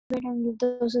and give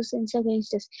those who sins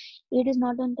against us. It is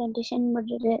not on temptation, but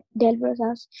delivers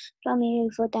us from evil.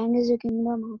 For thine is the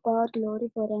kingdom, power, glory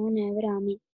forever and ever.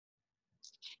 Amen.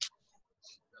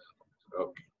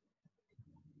 Okay.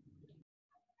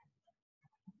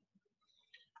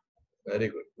 Very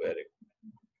good. Very good.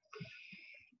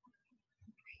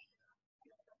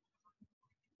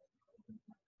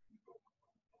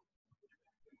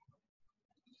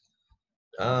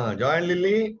 Join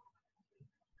Lily,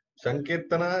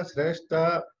 Sankirtana,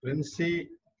 Shrestha, Princey,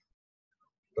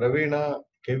 Pravina,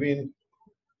 Kevin,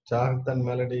 Charlton,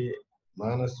 Melody,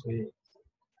 Manasvi,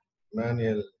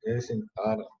 Manuel, Jason,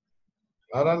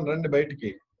 Aran, రండి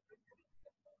బయటికి.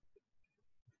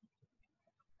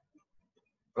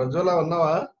 ప్రజ్వల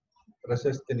ఉన్నావా?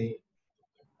 ప్రశస్తిని.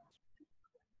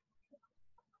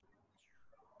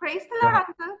 Praise the lord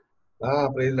uncle.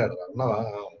 Praise the lord ఉన్నావా?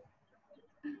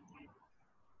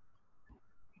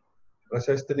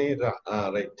 ప్రశస్తిని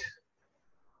right.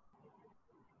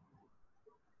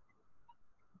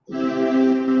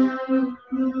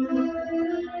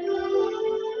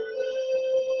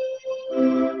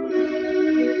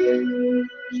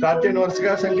 Start చేయండి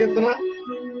వరుసగా సంకీర్తన.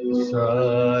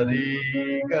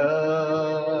 సారీగా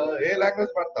ఏ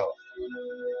language పడతావు?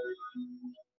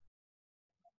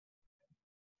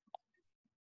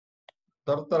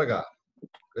 త్వరగా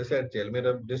decide చేయాలి.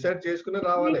 మీరు డిసైడ్ చేసుకుని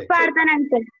రావాలి.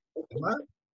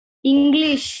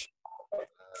 ఇంగ్లీష్.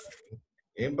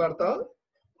 ఏం పాడతావు?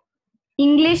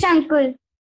 English uncle.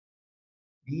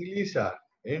 ఇంగ్లీషా?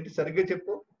 ఏంటి సరిగ్గా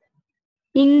చెప్పు.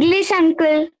 English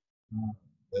uncle.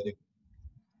 Very good.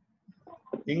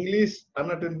 English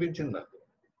అన్నట్టు వినిపించింది నాకు.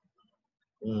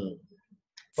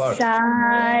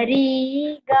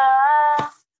 సారీగా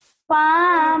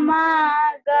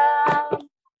పామాగా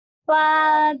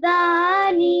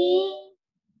పదాని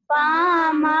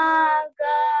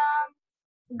పామాగా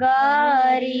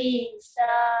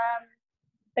గారిసా.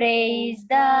 Praise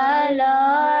the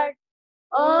Lord,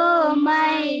 oh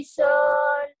my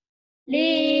soul.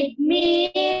 Lead me,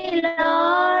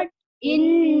 Lord, in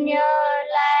your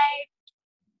light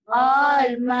all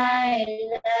my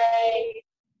life.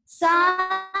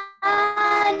 Sani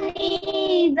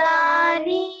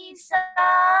dani sa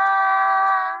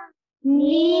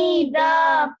nida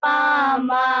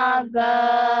pamaga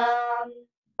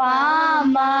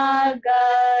pamagariga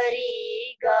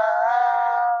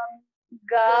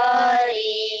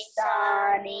gari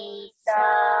sani sa.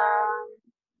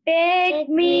 Take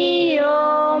me,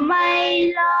 oh my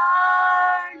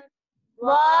Lord,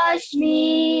 wash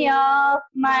me of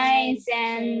my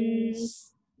sins.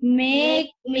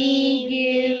 Make me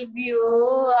give you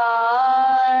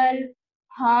all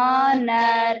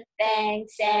honor,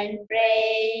 thanks and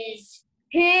praise.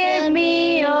 Hear me,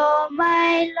 oh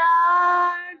my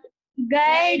Lord,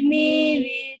 guide me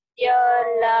with your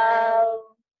love.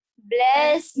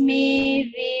 Bless me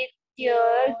with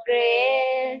your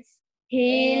grace.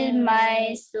 Heal my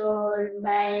soul,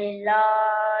 my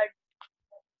Lord.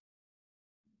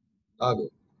 ఆగు.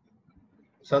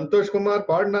 సంతోష్ కుమార్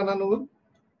పాడినా నువ్వు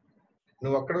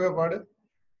అక్కడవే పాడు.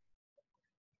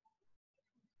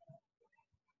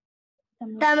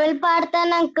 తమిళ్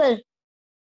పాడతాను uncle.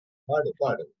 పాడు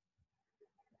పాడు.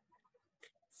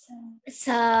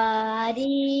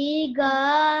 సారీగా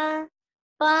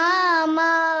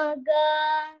పామగా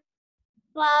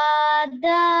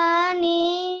పదని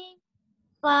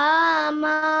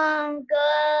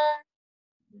పామగా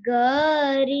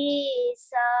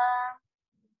గరిసా.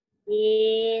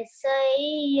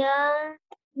 యేసయ్యా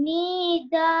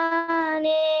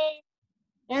నీదానే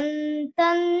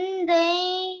ఎంతందై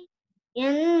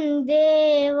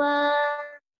ఎందేవా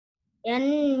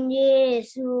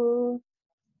ఎన్యేసు.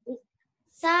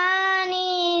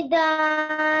 సానిదాని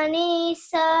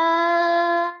సా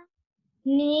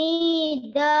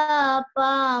నీదా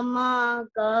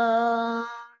పామగా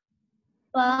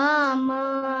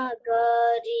పామగరిగా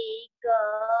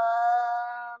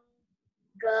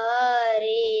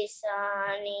గరిసాని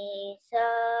సా.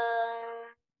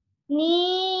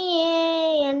 నీయే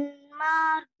ఎన్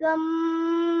మార్గం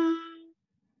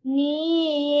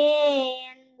నీయే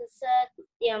ఎన్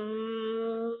సత్యం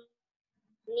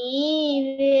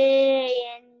నీవే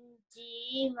ఎన్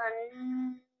జీవన్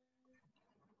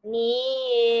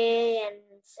నీయే ఎన్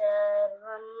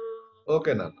సర్వం.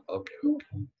 ఓకే నాన్న. ఓకే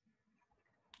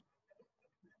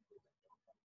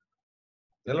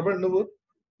నిలబడి నువ్వు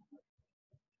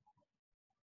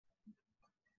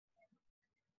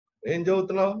ఏం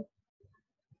చదువుతున్నావు?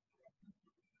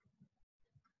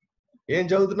 ఏం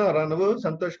చదువుతున్నావు రా నువ్వు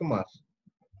Santosh Kumar?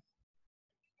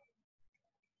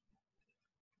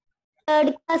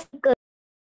 Third class.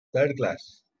 Third class.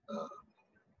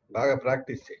 బాగా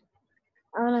ప్రాక్టీస్ చేయి.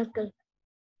 అవును అంకుల్.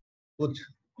 కూర్చో.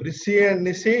 ప్రిసి అండ్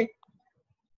నిసి,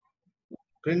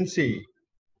 ప్రిన్సి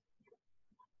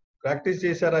ప్రాక్టీస్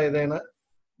చేశారా ఏదైనా?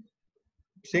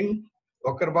 సింగ్.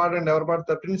 ఒక్కరు పాడండి. ఎవరు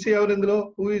పాడతారు? ప్రిన్సి ఎవరు ఇందులో?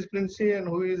 Who is ప్రిన్సి and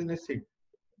who is నిసి?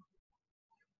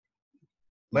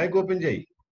 Mic open చేయి.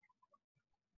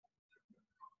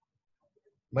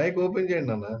 మైక్ ఓపెన్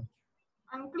చేయండి అన్న.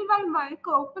 అంకుల్ వాళ్ళ మైక్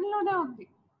ఓపెన్ లోనే ఉంది.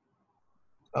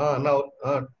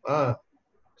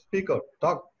 స్పీక్ అవుట్,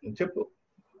 టాక్, చెప్పు,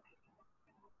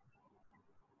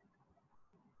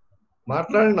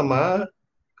 మాట్లాడండి అమ్మా.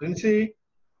 ప్రిన్సి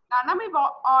నాన్న మీ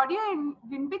ఆడియో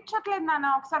వినిపించట్లేదు నాన్న.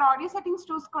 ఒకసారి ఆడియో సెట్టింగ్స్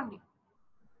చూసుకోండి.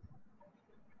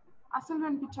 అసలు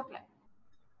వినిపించట్లేదు.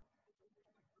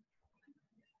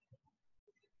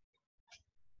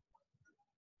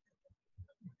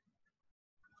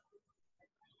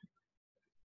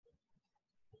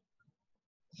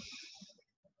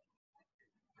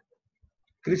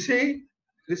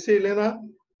 క్రిషి లేనా?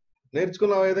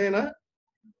 నేర్చుకున్నావా ఏదైనా?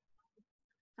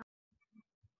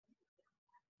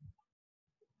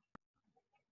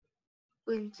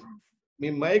 మీ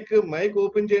మైక్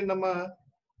ఓపెన్ చేయండి అమ్మా.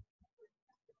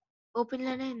 ఓపెన్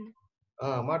లోనే ఉంది.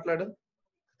 మాట్లాడు.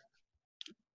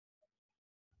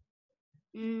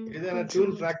 ఏదైనా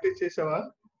ట్యూన్ ప్రాక్టీస్ చేసావా?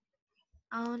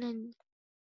 అవునండి.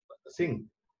 సింగ్,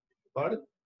 పాడు.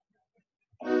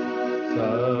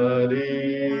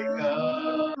 సారేగా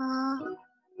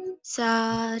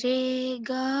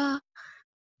సారేగా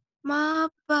మా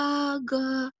పాగా.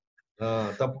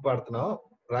 తప్పు పాడుతున్నావు,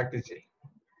 ప్రాక్టీస్ చేయి.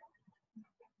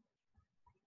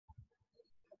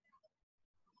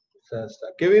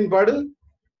 కెవిన్ పాడు.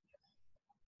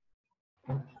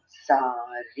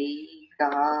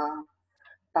 సారిగా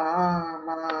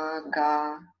పామగా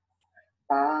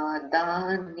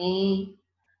పాదాని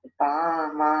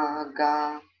పామగా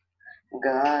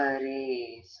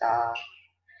గరిసా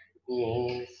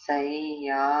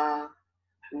యేసయ్యా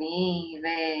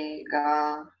నీవేగా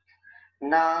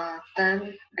నా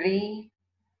తండ్రి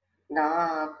నా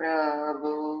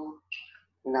ప్రభు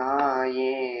నా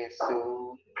యేసు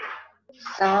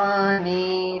సాని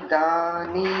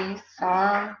దాని సా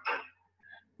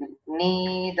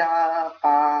నీదా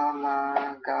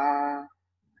పామగా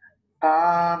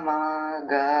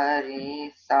పామగరి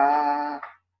సా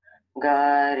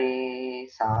గరి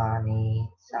సాని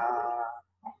సా.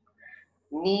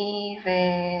 నీవే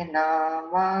నా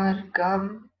మార్గం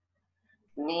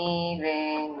నీవే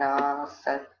నా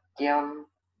సత్యం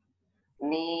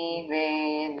నీవే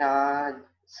నా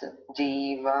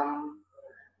జీవం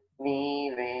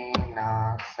నీవే నా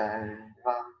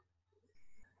సర్వం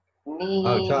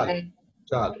నీవే.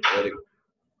 చాలు, వెరీ గుడ్.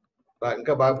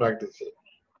 ఇంకా బాగా ప్రాక్టీస్ చేయి.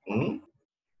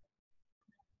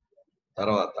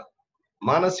 తర్వాత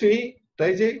మానస్వి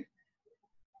ట్రై చేయి.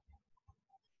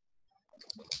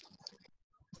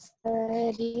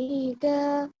 సరిగా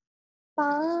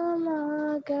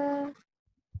పామగా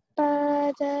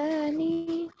పదని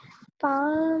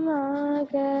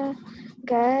పామగా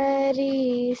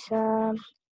గరిసా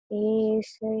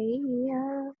యేసయ్యా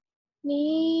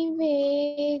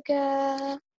నీవేగా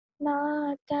నా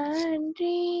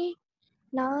తండ్రి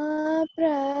నా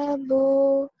ప్రభు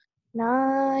నా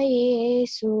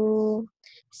యేసు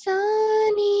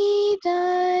సాని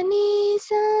దని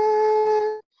సా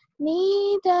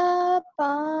నీదా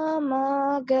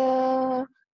పామగా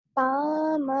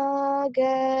పామగరిగా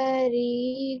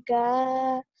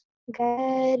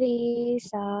గరి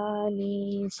సాని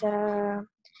సా.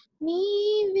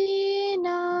 నీవే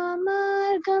నా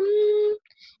మార్గం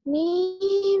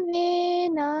నీవే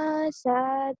నా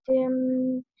సత్యం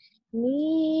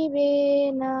నీవే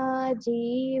నా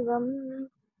జీవం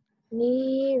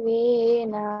నీవే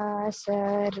నా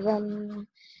సర్వం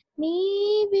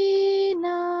నీవే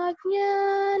నా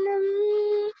జ్ఞానం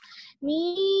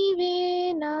నీవే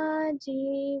నా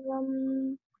జీవం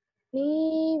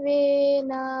నీవే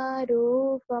నా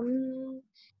రూపం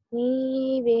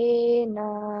నీవే నా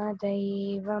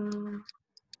దైవం.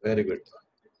 Very good.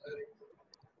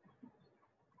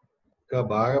 ఇంకా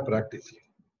బాగా ప్రాక్టీస్ చేయి.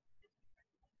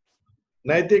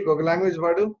 నైతిక్ ఒక లాంగ్వేజ్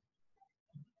పాడు.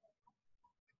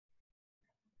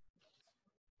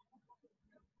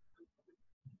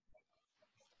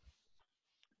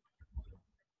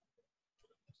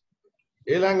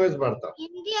 ఏ లాంగ్వేజ్ పాడతావు?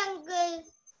 హిందీ అంకుల్.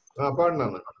 పాడు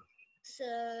నాన్న.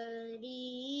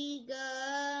 సరిగా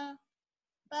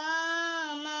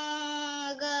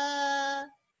పామగా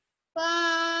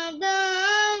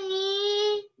పాదాని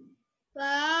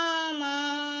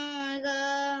పామగా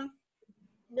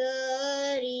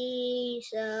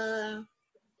గరిసా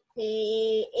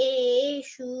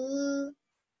యేసు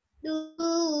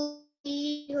తుది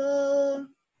హో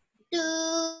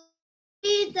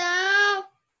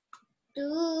तू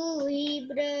ही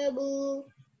प्रभु,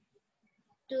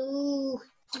 तू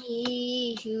ही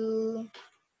यीशु।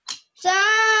 सा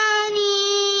नी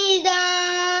दा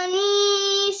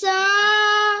नी सा,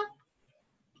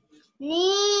 नी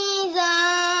दा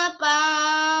पा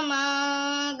मा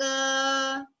गा,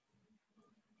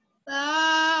 पा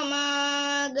मा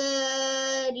गा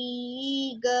री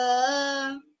गा,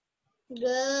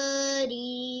 गा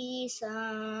री सा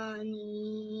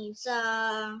नी सा।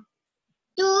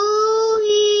 तू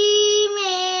ही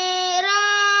मेरा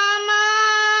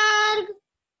मार्ग,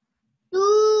 तू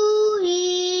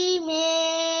ही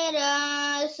मेरा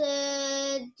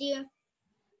सत्य,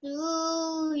 तू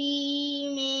ही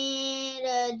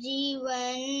मेरा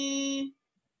जीवन,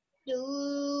 तू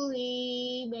ही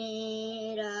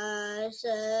मेरा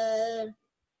सर,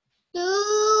 तू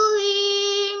ही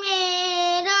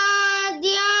मेरा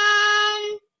ध्यान,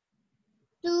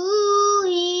 तू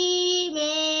ही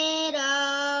मेरा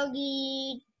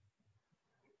गीत,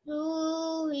 तू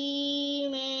ही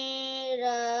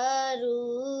मेरा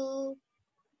रूप,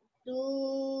 तू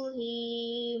ही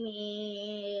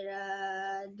मेरा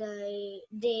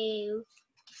देव।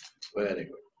 Very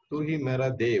good. తూ హీ మేరా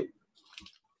దేవ్.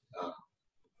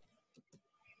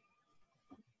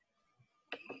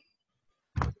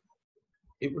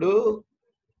 ఇప్పుడు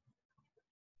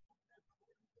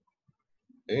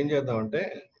ఏం చేద్దామంటే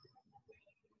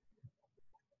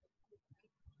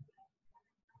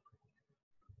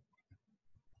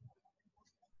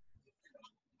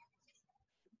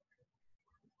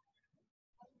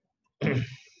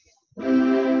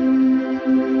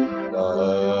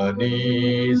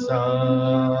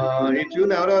ఈ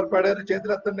ట్యూన్ ఎవరెవరు పాడారు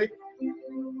చేతులు ఎత్తండి.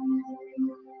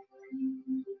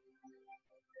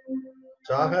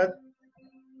 చాహత్,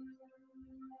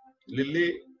 లిల్లీ,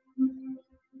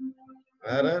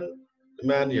 ఆరన్,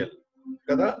 ఇమాన్యుయల్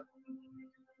కదా,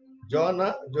 జోనా,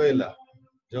 జోయిలా,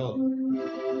 జోన్.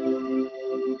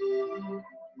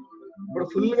 ఇప్పుడు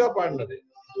ఫుల్ గా పాడినది.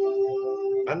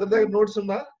 అందరి దగ్గర నోట్స్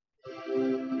ఉందా?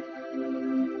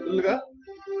 ఫుల్ గా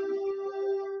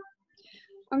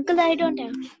Uncle, I don't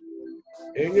have.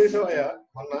 ఏం చేసావయ్యా?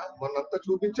 మొన్నంతా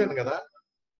చూపించాను కదా.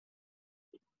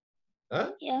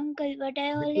 Yeah, Uncle, but I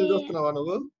దిక్కులు only. చూస్తున్నావా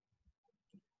నువ్వు?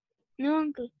 No,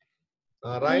 Uncle.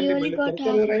 రాయండి, I only మళ్ళీ got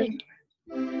త్వరగా half రాయండి. it.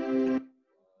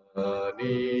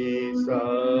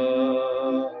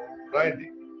 రాయండి,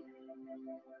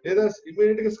 లేదా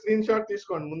ఇమీడియట్ గా స్క్రీన్ షాట్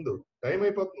తీసుకోండి. ముందు టైం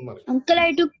అయిపోతుంది మరి. Uncle, I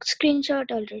took screenshot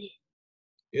already.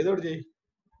 ఏదో ఒకటి చెయ్యి.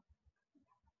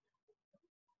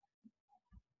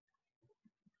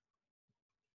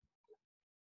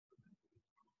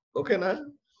 ఓకేనా?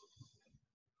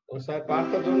 ఒకసారి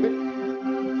పాడతా చూడండి.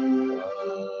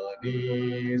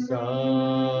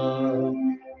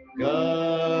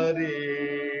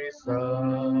 గారీసా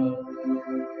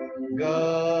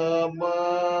గమా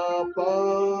పా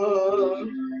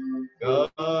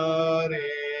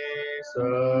గారీసా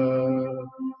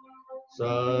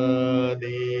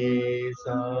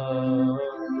సదీసా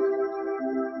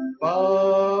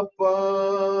పాపా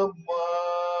మా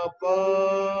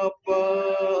పాపా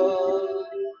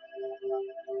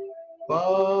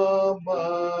పామా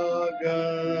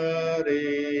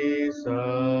గారీసా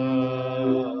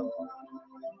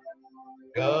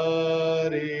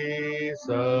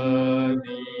గారీసా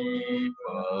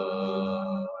దీపా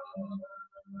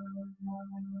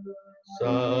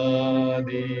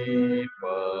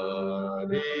సాదీపా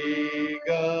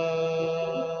రీగా.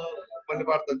 మళ్ళీ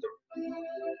పాడతాను చూడు.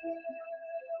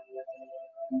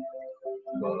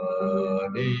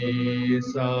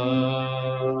 గారీసా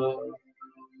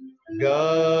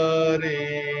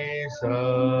గారీసా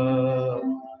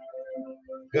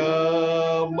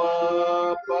గమా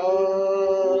పా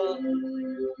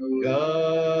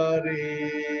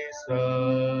గారీసా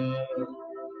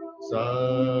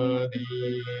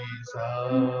సదీసా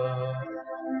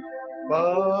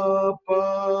పాపా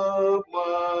మా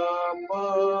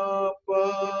పాపా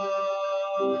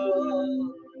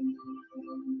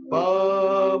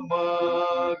పామా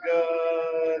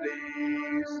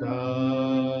గారీసా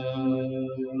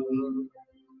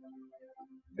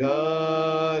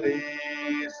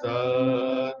గారీసా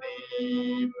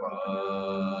దీపా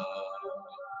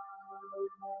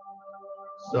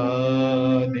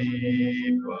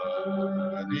సదీపా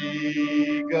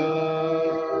రీగా.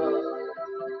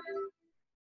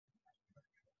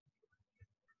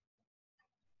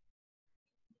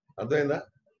 అర్థమైందా?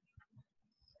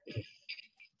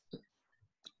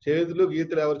 చేతులు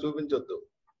గీతలు ఎవరు చూపించొద్దు,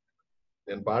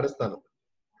 నేను పాడిస్తాను.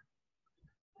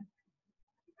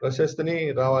 ప్రశస్తిని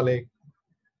రావాలి.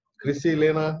 క్రిస్టి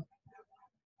లేనా?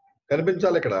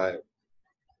 కనిపించాలి, ఇక్కడ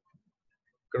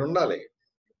ఉండాలి.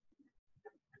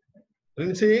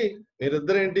 ప్రిన్సీ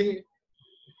మీరిద్దరేంటి?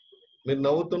 మీరు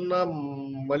నవ్వుతున్నా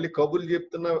మళ్ళీ కబుర్లు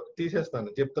చెప్తున్నా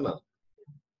చెప్తున్నాను.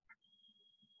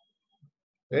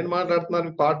 ఏంటి మాట్లాడుతున్నారు?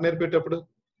 పాట నేర్పేటప్పుడు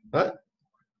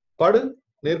పాడు,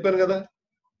 నేర్పాను కదా.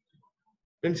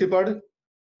 ప్రిన్సీ పాడు.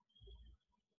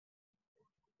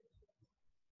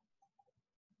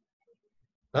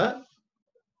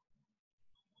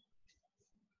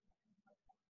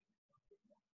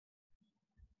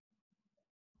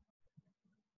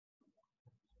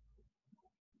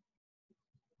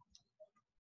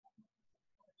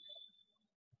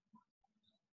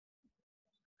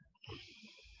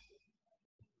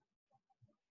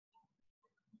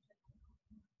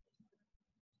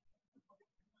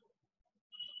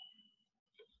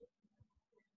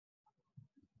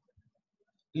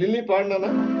 లిల్లీ పాడినానా?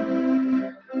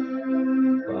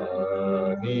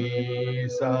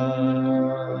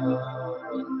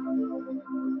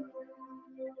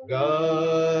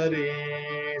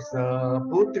 గారీసా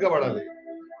పూర్తిగా పాడాలి.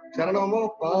 చరణము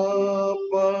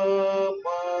పాప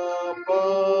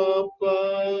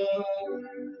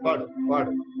పాడు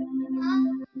పాడు.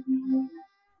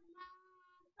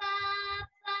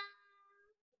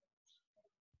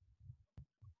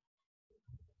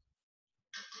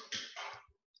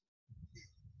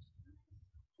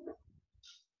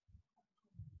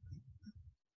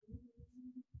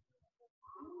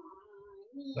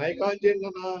 నాయకాన్ చేయండి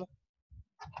అన్నా.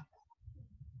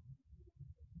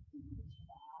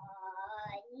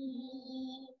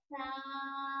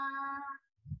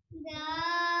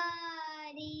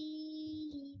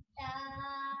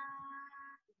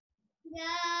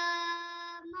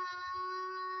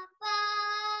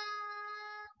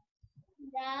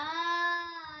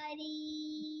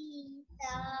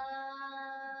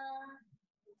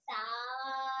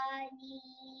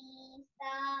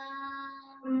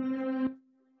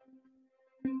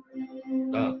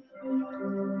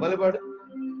 మళ్ళీ పాడు.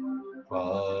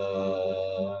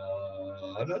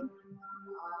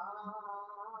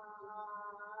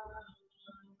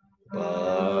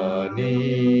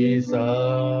 పానీసా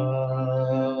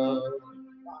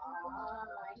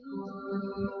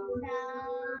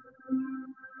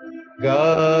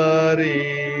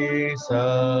గారీసా.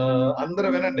 అందరూ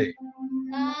వినండి.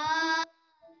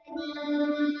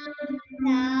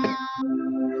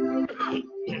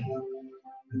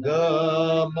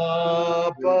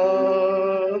 గమప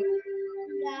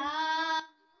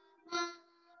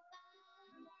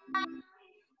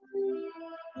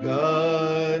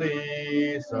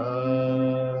గారీసా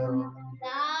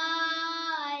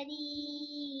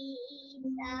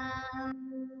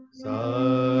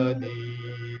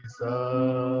సానీసా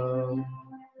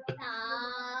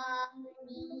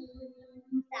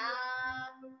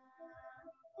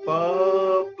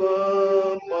పాప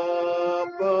మా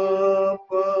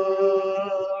పాప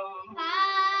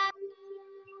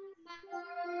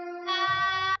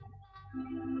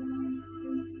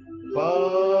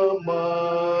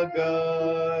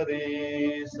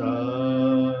పామగరీసా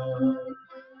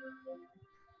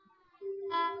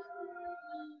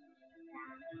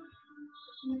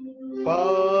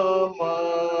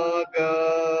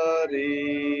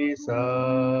పామగరీసా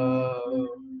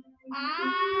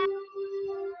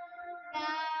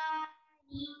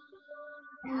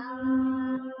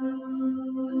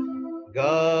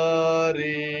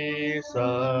గారీసా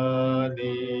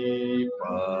నీ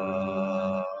పా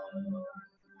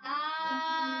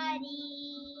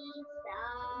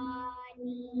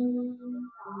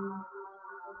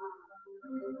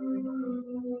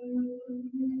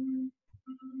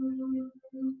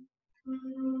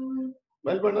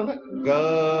మళ్ళీ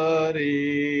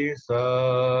గారీసా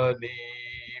నీ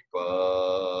పా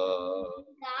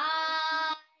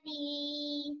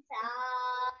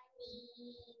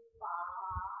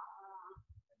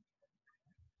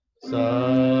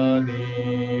సాని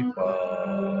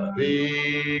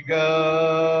పారిగా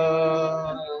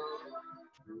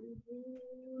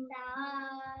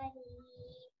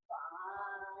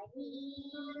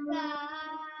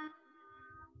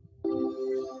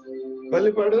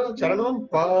మళ్ళీ పాడు. చరణం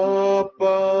పాప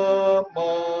మా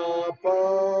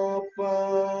పాప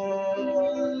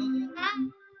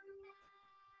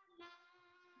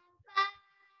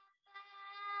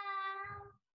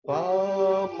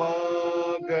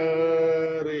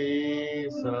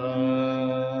పామగరీసా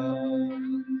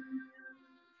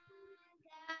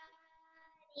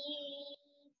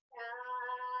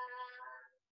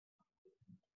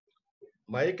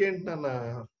మైక్ ఏంటన్నా?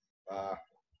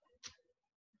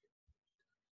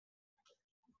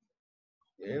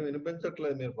 ఏం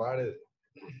వినిపించట్లేదు మీరు పాడేది.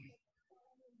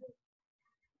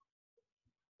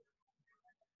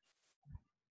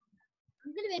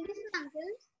 అంకుల్ వినిపిస్తుంది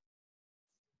అంకుల్?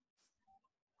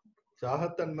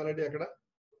 చాహత్ అండ్ మెలడీ అక్కడ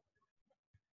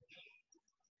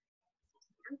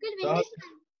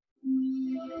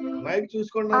మైక్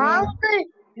చూసుకోండి uncle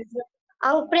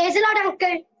praise lord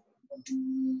uncle.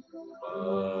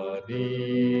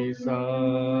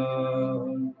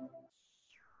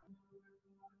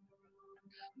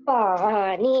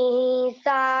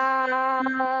 పానీసా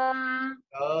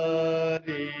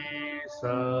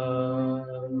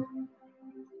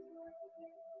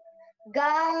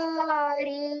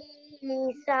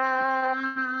గారీసా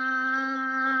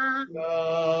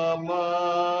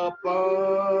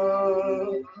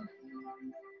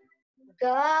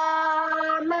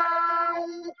gamma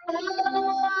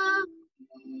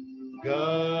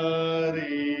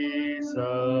గారీసా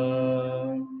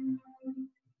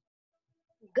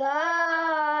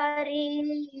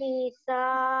గారీసా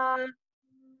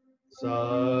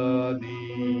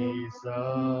సానీసా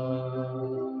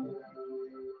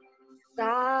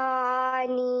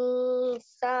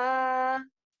సానీసా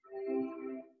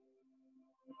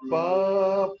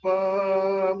పాప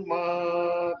మా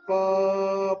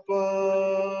పాప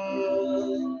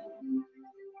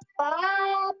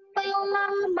పాప మా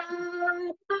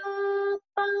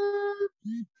పాప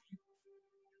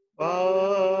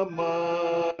పామా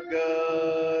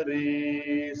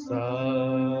గరీసా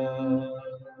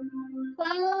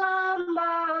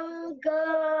పామా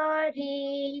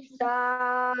గరీసా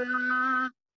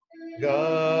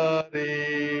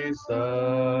గరీసా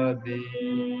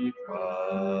దీపా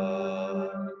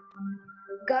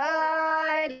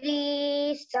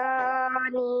గరీసా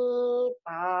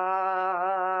నీపా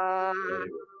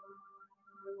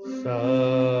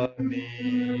సాని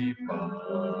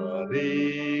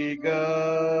పారిగా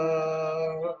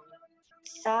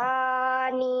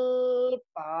సాని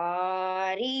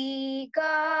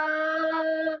పారిగా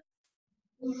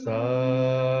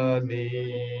సాని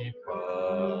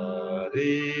పారిగా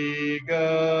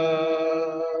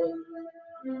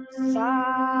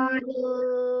సాని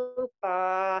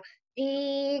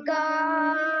పారిగా.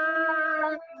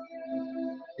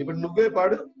 ఇప్పుడు నువ్వే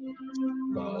పాడు.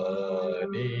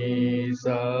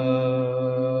 పానీసా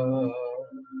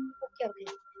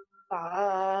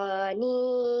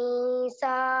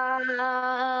పానీసా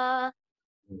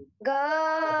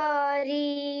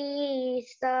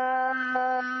గారీసా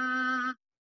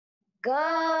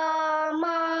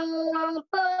గామా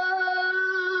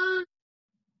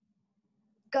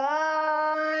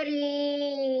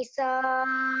గారీసా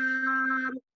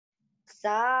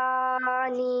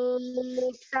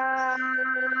సానీసా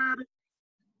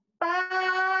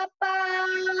పాప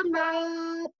మా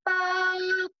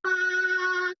పాప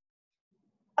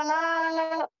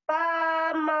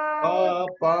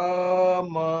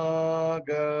పామా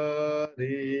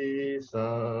గరీసా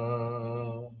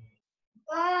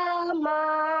పామా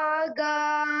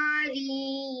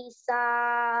గారీసా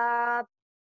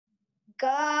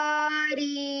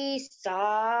గారీసా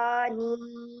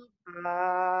నీపా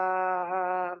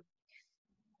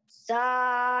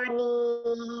సాని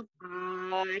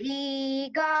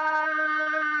పారిగా.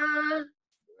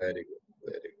 Very good,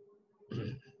 very good.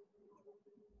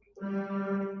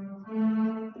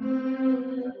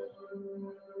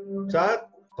 Chhath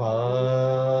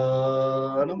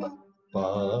పానమ పా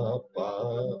పా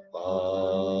పా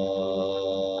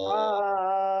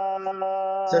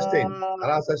సస్టైన్,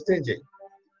 అలా సస్టైన్ చేయి.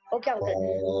 Okay uncle.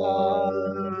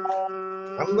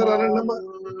 అందరూ అనండి అమ్మా,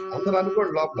 అందరూ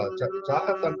అనుకోండి లోపల.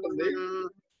 చాహత్ అంటుంది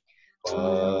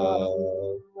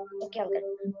ఓకే అంకుల్.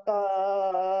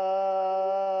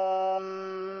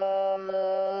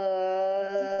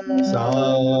 సా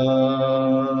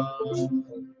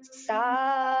సా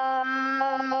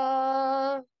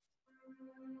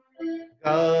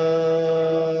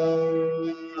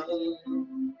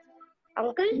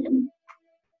అంకుల్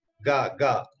గా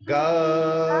గా గా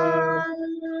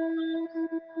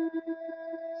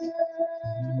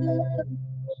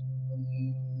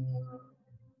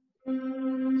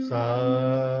సా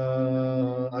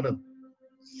అను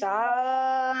సా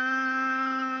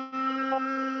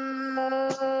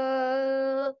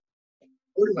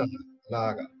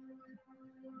లాగా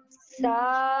సా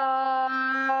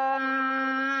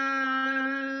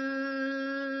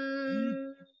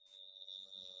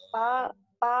పా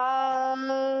పా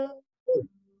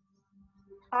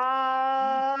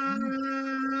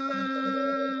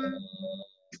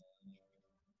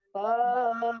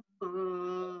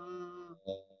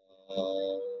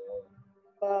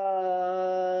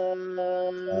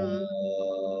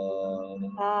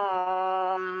పా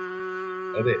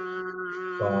అదే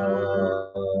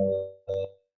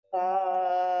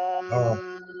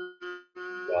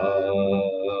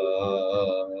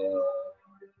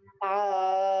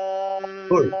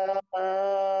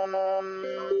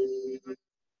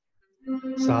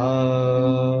సా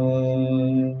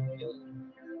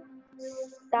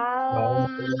సా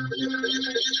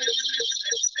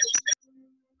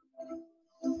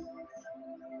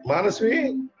మానస్వి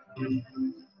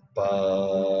పా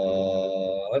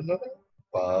అన్న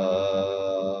పా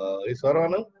ఈ స్వరం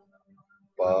అను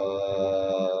పా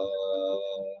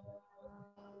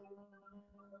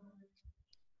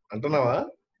అంటున్నావా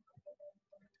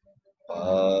పా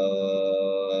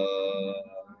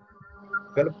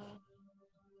కలుపు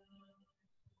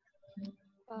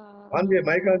ఆన్ చేయి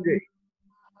మైక్ ఆన్ చేయి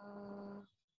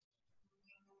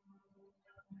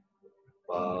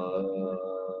పా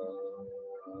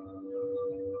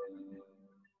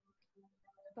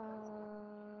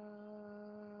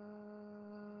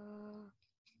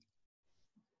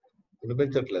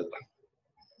వినిపించట్లేదు.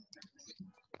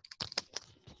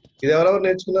 ఇది ఎవరెవరు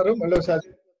నేర్చుకున్నారు మళ్ళీ ఒకసారి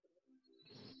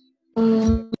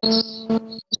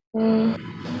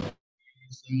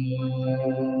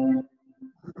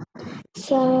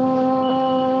సా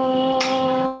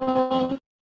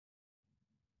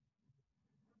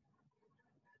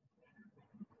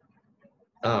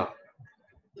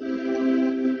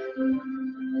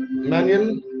మాన్యుల్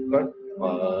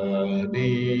పా నీ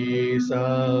సా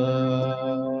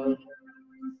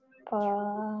పా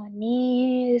నీ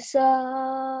సా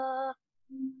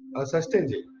సస్టైన్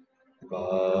చేయి పా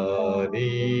నీ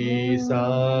సా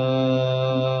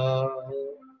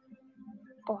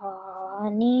పా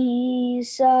నీ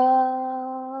సా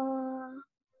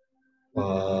పా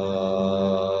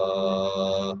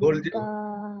హోల్డ్ పా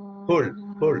హోల్డ్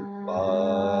హోల్డ్ పా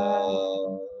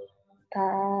పా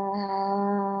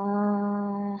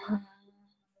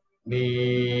నీ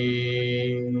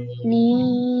నీ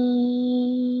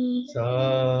సా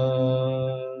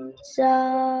సా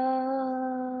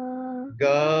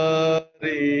గా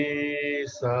రే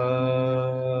సా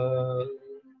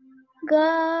గా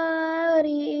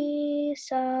రి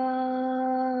సా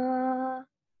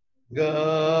గా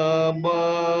మా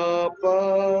పా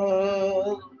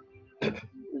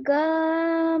గా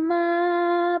మా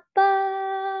పా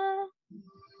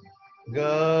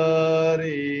గా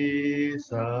రే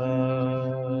సా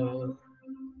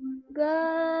గా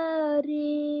రి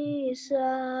సా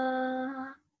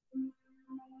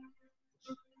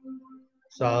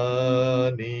సా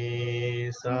నీ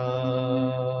సా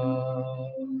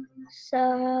సా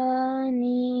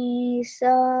నీ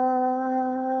సా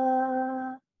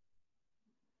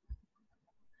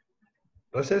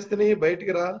ప్రశస్తిని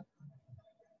బయటికి రా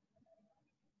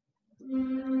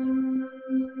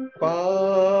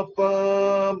పాప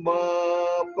మా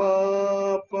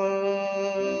పాప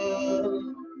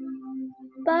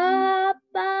పా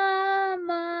పా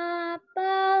మా పా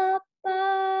పా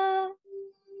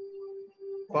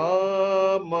పా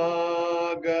మా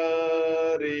గా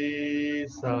రే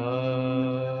సా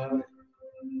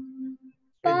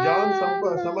ఏ జాన్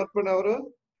సమర్పణ ఎవరు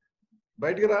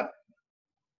బయటికి రా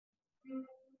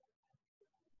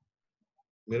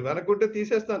మీరు వెనక్కుంటే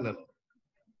తీసేస్తాను నేను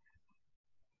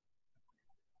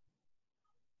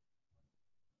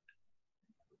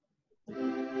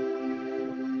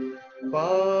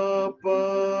పాప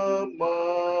మా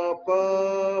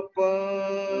పాప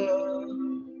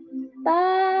పా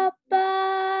పా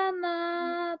మా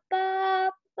పా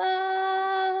పా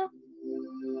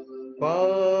పా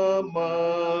మా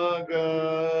గా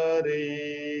రే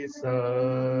సా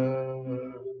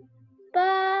పా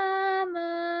మా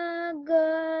గా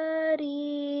రి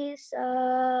సా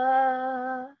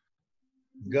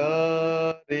గా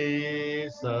రే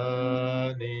సా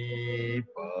నీ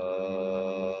పా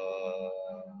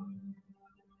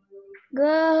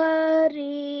గా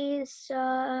రి సా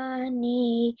నీ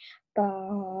పా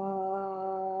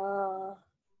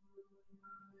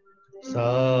సా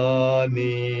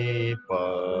నీ పా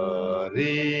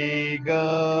రే గా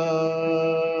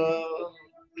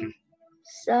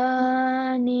సా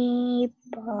నీ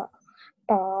పా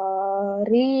పా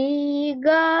రి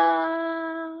గా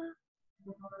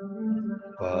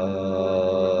పా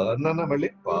అన్నా మళ్ళీ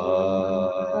పా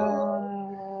పా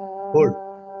హోల్డ్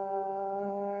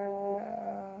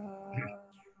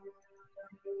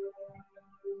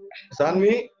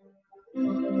సాన్వి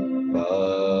పా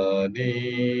నీ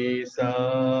సా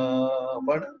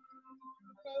పడు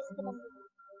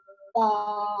పా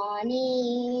నీ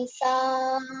సా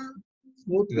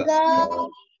స్మూత్ గా గా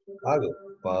ఆగు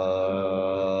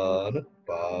పాను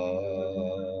పా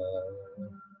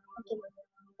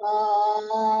పా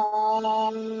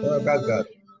కాదు కాదు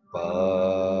పా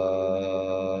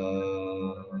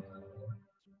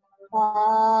పా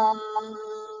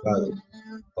కాదు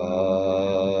పా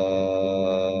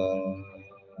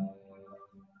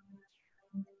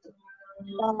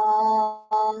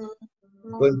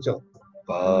కొంచెం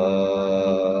పా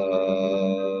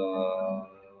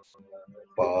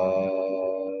పా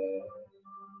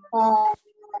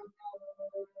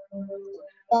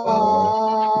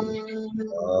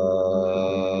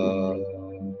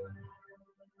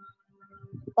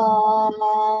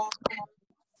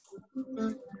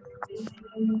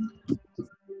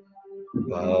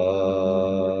పా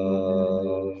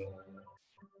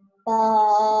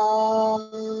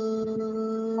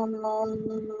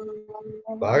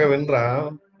బాగా వినరా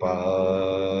పా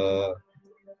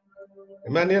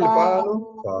ఇమాన్యుయల్ పాను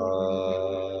పా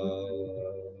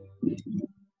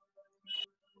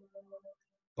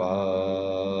పా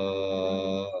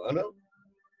అను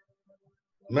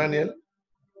ఇమాన్యుయల్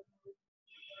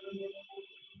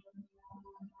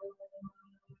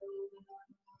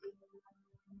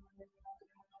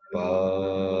పా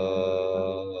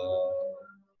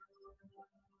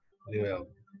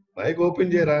మైక్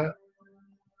ఓపెన్ చేయరా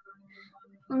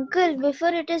Uncle,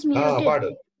 before it is muted. పాడు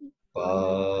పా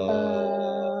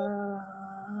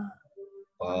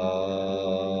పా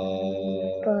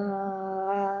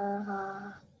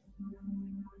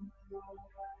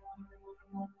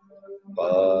పా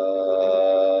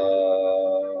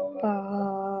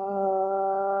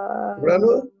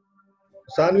ఇప్పుడను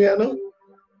సాన్వియాను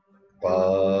పా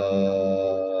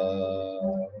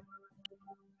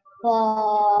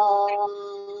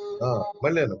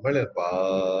మళ్ళీ పా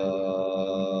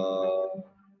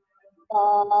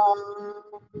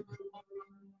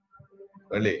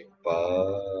మళ్ళీ పా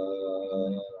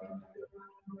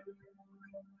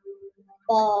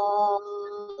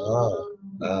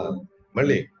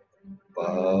మళ్ళీ పా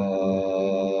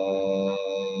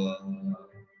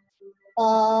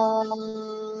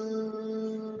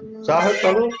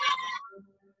సాహసను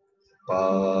పా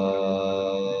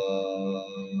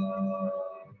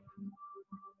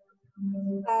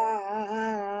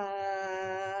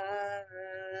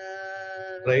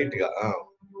రైట్ గా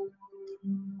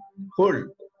హోల్డ్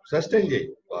సస్టైన్ చేయి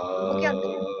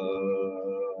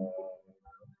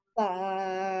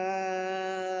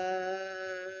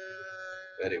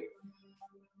వెరీ గుడ్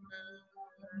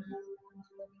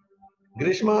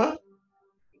గ్రీష్మ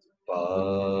పా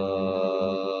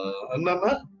అన్నా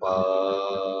పా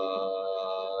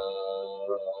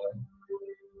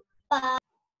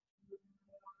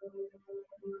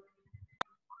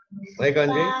మైక్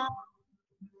ఆన్ చేయి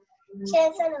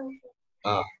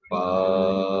పా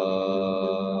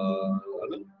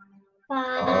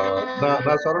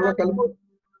నా స్వరంలో కలుపు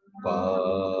పా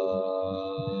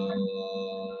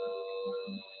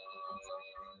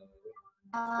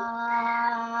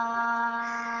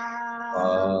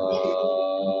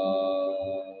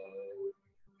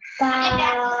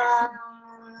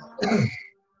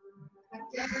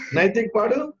నైతిక్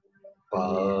పాడు పా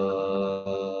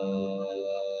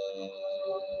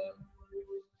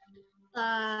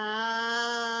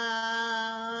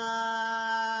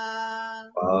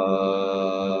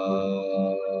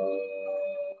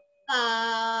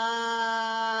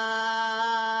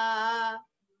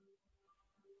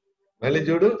మళ్ళీ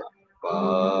చూడు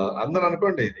అందరు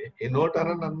అనుకోండి ఇది ఈ నోట్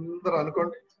అనండి అందరు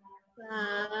అనుకోండి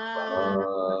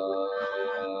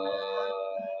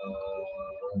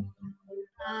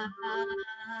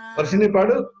వర్షిని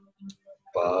పాడు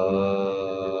పా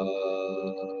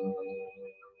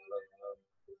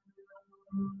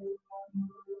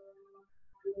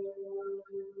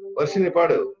వర్షిని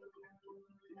పాడు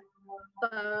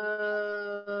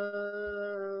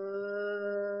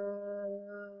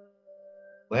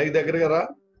మైక్ దగ్గరగా రా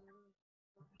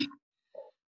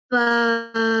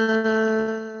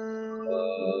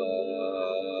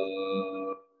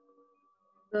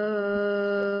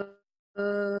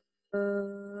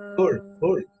హోల్డ్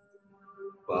హోల్డ్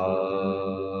పా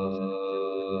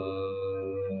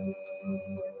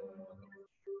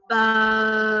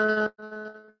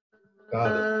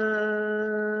కాదు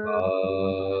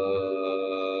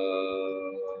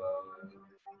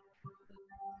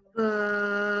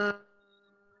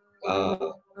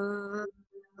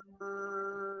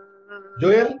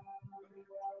జోయల్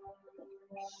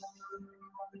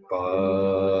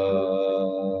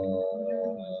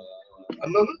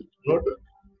అన్నాను నోటు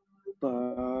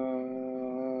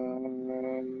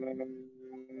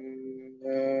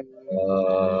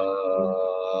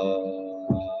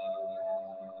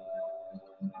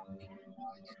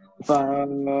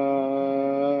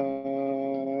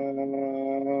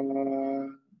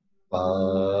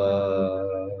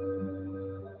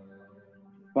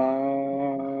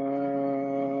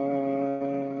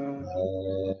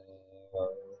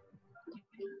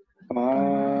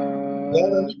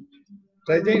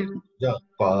ట్రై చేయి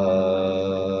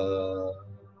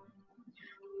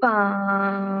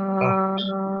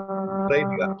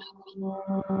Right గా.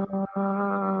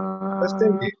 First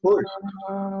time ki hold.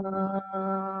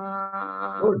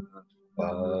 Hold.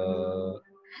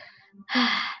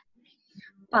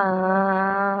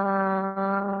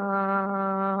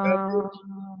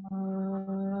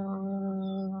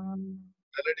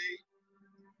 Melody.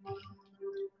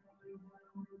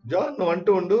 John నువ్వు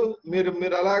అంటూ ఉండు, మీరు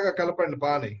అలాగా కలపండి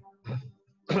పాని.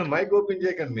 మైక్ ఓపెన్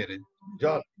చేయకండి మీరు.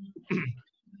 జాన్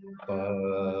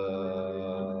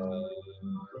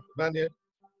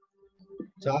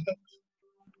చాలా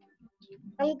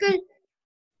అంకుల్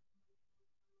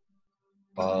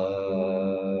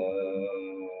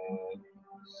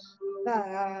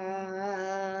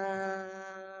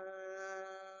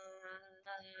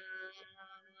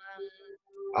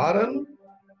ఆరన్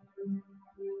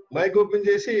మైక్ ఓపెన్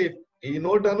చేసి ఈ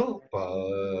నోట్ అను.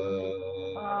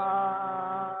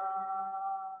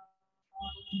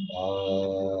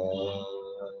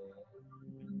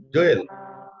 Joel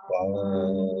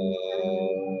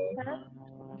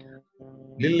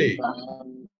lily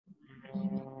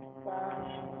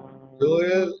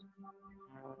Joel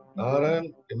Aaron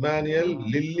Emmanuel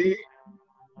lily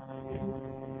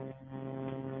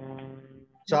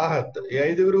Chahat. ఈ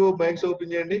ఐదుగురు మైక్స్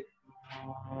ఓపెన్ చేయండి.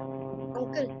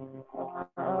 అంకుల్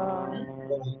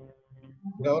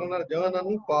ఎవరన్నారు?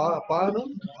 జవాను పాను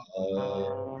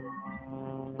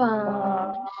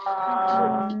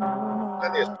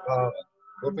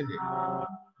ఓపెన్ చేయి.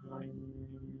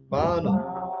 పాను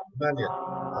ఇమాన్యుయల్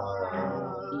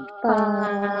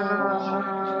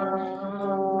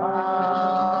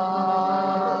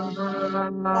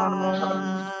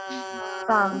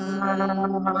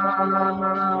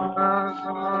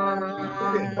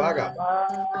బాగా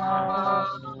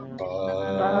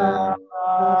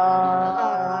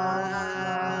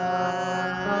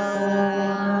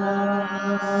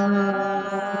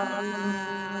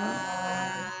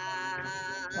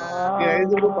ఈ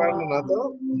ఐదుగురు పాడిన నాతో.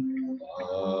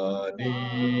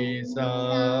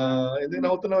 ఎందుకు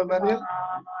నవ్వుతున్నావు ఇమాన్యుయల్?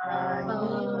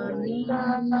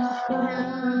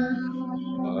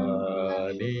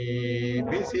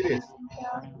 Be serious.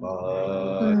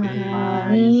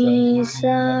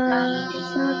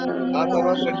 ఆ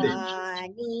తర్వాత రండి.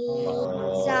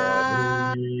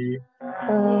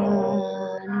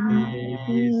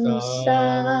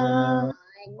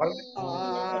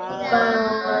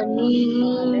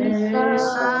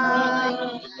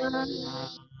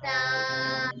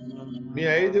 మీ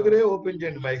ఐదుగురే ఓపెన్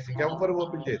చేయండి మైక్స్, ఇంకెవ్వరు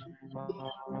ఓపెన్ చేయదు.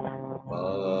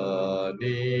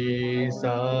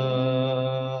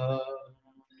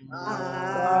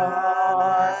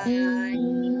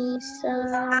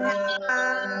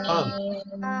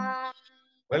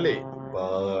 మళ్ళీ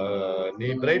నీ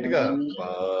బ్రైట్ గా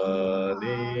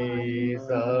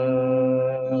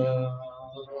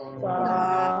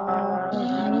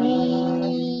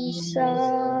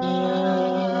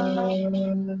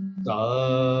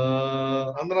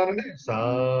అందరూ అనండి.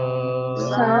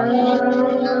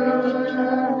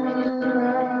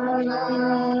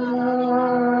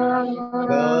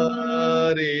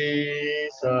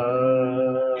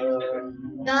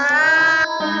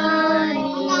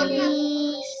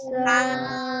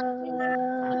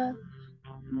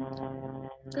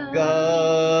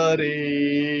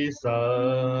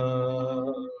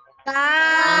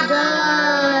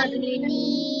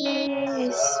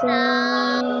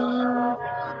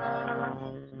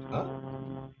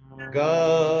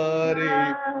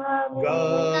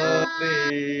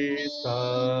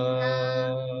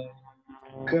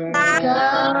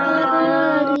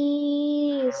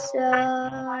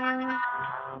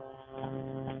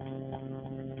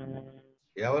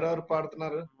 ఎవరెవరు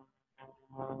పాడుతున్నారు?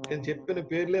 నేను చెప్పిన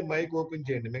పేర్లే మైక్ ఓపెన్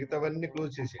చేయండి, మిగతావన్నీ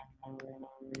క్లోజ్ చేసేయండి.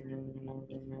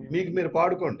 మీకు మీరు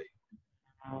పాడుకోండి.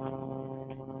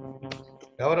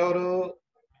 ఎవరెవరు?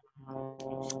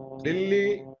 లిల్లీ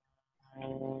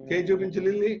చేయి చూపించు.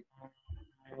 లిల్లీ,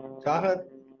 చాహత్,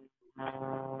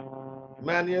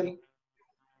 ఇమాన్యుయల్.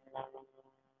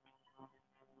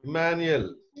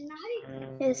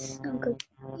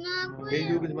 చేయి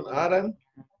చూపించమని. ఆరన్,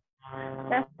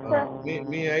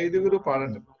 మీ ఐదుగురు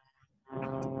పాడండి.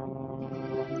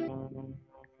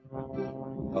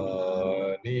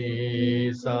 మళ్ళీ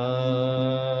సా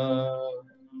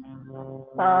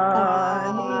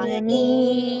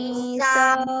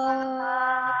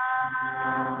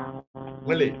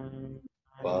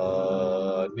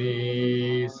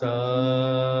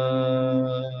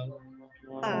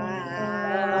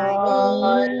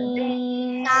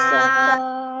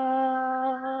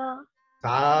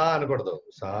అనకూడదు.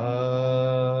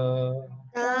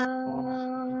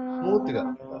 స్మూత్ గా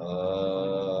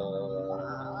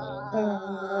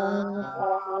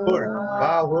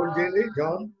హోల్డ్ చేయండి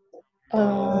John.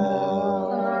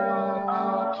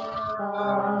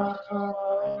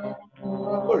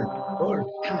 Hold hold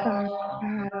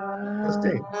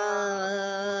sustain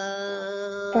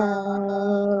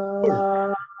hold.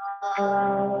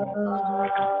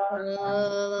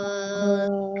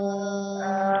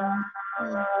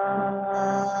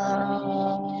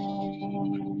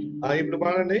 ఇప్పుడు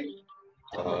పాడండి.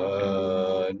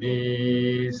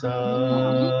 నీసా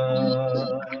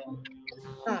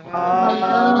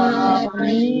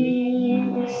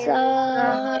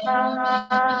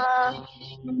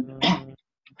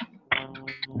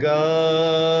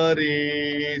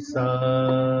గారీసా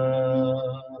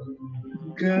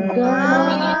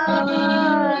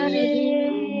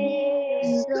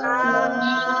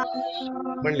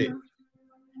మళ్ళీ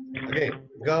ఓకే.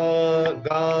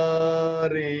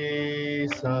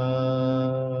 గారీసా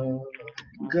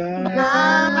గమపా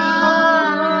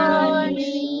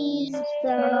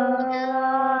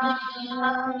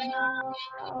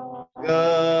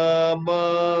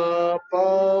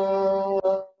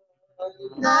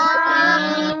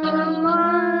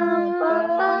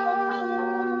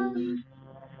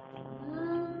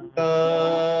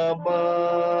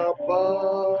గమపా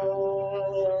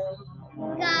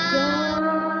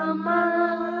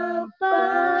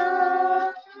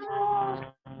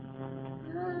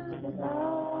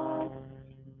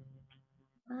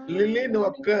లిల్లీ నువ్వు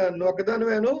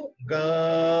ఒక్కదానివేను.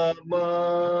 గమపా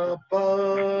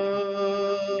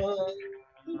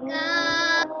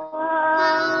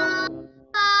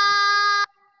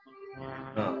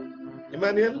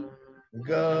ఇమాన్యుయల్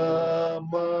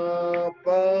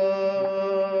గమపా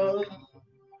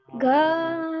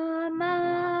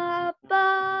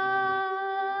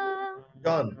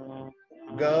జాన్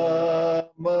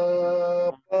గమపా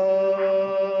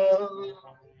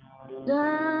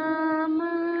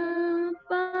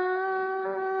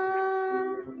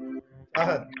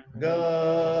అహద్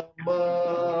గమపా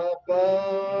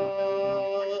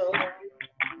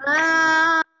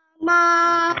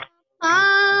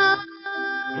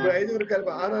ఇప్పుడు ఐదుగురు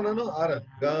కలిపి ఆరాను ఆరన్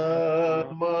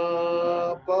గమపా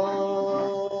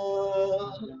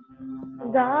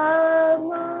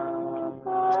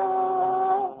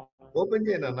ఓపెన్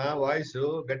చేయనా వాయిస్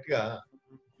గట్టిగా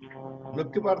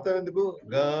నొక్కి పాడతావు ఎందుకు?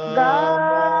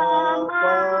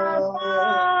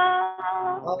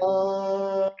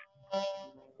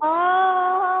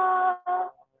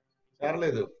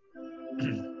 సరలేదు.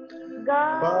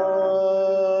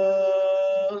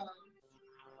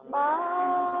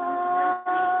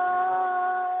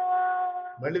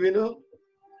 మళ్ళీ విను.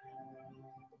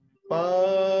 పా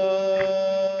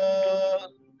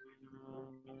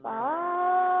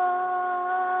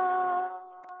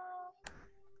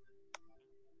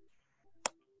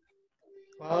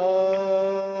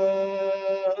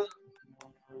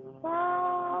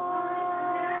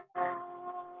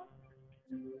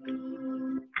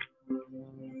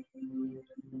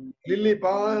లిల్లీ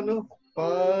పాను పా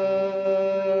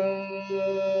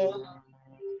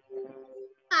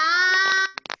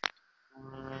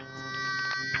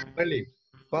మళ్ళీ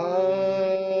పా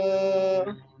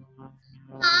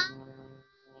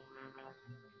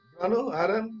అను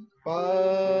ఆరన్ పా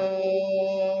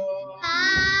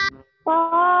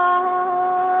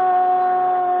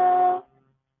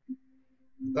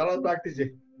తర్వాత ప్రాక్టీస్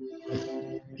చేయి.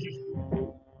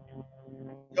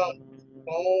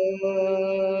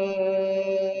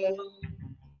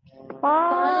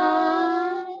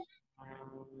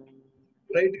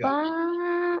 రైట్ గా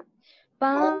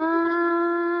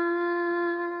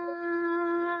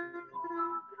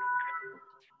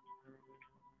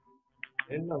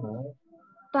ఏంటన్నా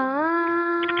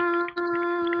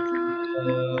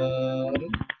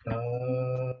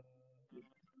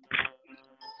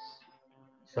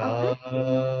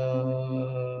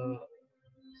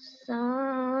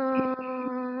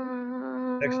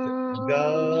నెక్స్ట్ గా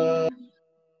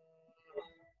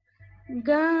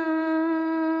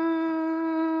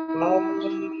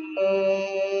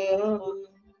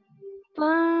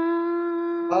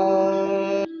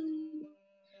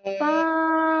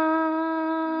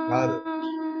కాదు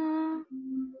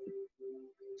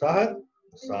సహద్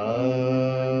సా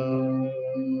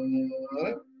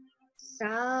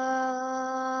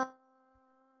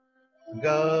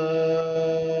గా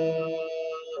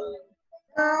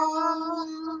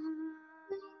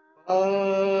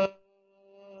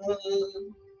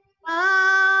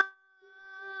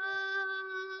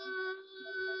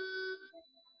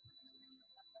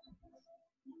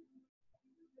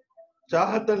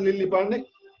Chahat and lily Pandey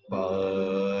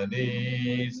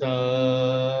పానీసా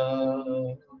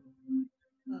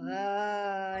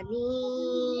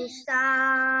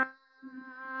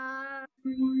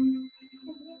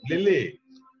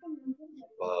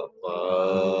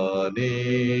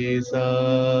sa.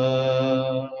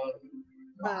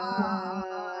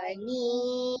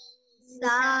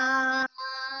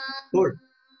 Good.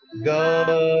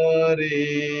 Ga re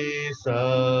sa.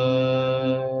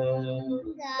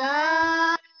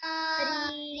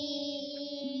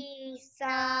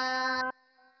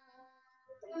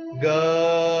 Ga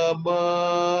ma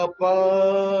pa.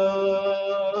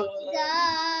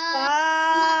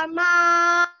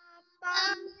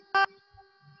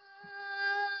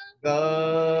 Ga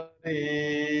re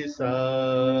sa.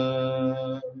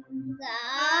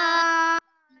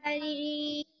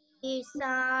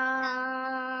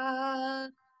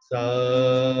 Sa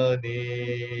ni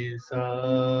sa.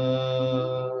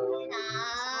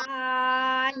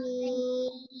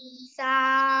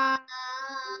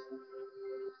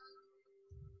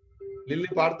 Lily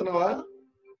పాడుతున్నావా?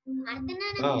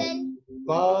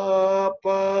 పా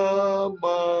పా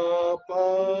మా పా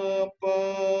పా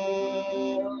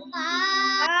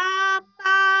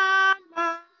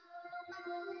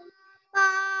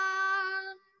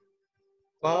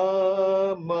పా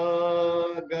మా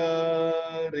గా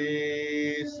రే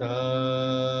సా.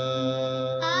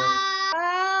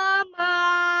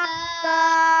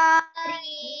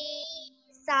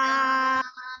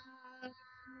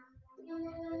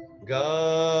 గా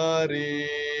రే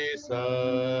సా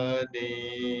ని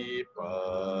పా.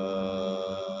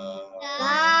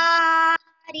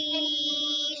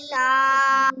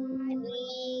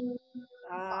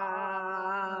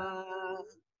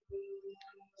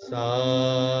 సా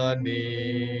ని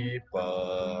పా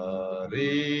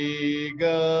రే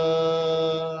గా.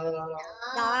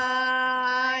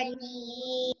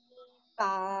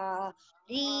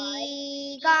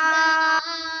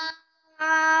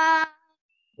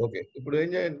 ఓకే, ఇప్పుడు ఏం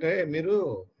చేయాలంటే మీరు,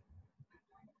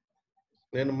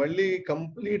 నేను మళ్ళీ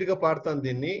కంప్లీట్ గా పాడతాను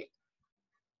దీన్ని.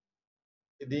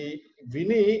 ఇది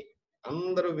విని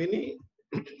అందరూ విని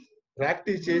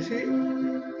ప్రాక్టీస్ చేసి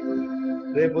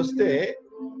రేపు వస్తే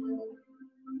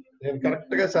నేను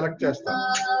కరెక్ట్ గా సెలెక్ట్ చేస్తాను.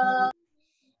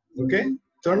 ఓకే,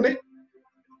 చూడండి.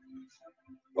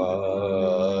 పా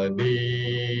నీ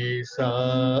సా,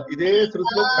 ఇదే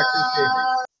శృతిలో ప్రాక్టీస్ చేయండి.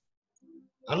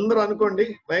 అందరూ అనుకోండి.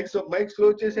 మైక్స్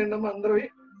క్లోజ్ చేసేయండి అమ్మా, అందరూ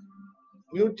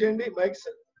మ్యూట్ చేయండి మైక్స్.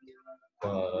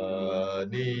 పా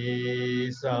నీ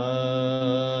సా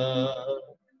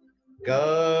గా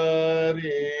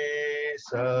రే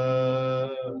సా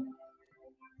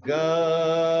గా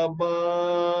మా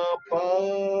పా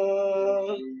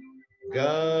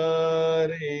గా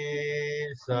రే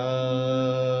సా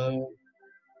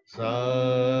సా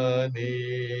ని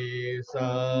సా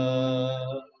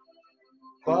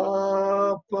పా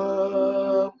పా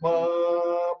మా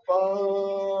పా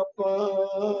పా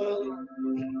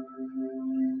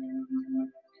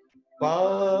పా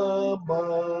మా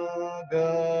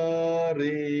గా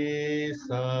రే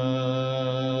సా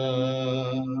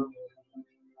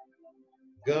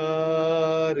గా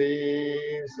రే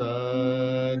సా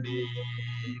ని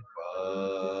పా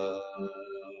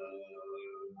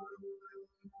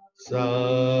సా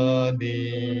ని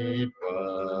పా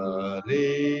రే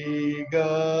గా.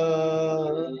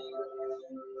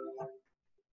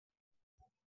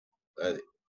 అది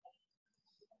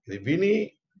ఇది విని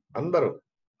అందరూ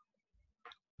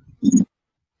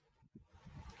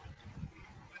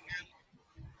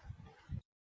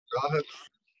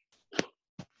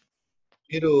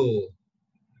మీరు,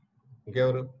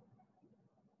 ఇంకెవరు,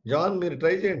 జాన్ మీరు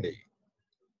ట్రై చేయండి.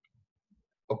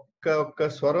 ఒక్క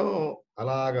స్వరం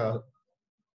అలాగా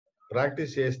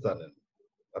ప్రాక్టీస్ చేస్తాను నేను,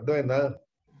 అర్థమైందా?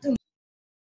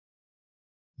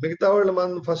 మిగతా వాళ్ళు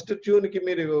మన ఫస్ట్ ట్యూన్ కి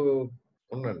మీరు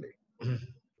ఉండండి.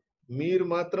 మీరు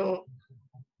మాత్రం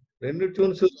 2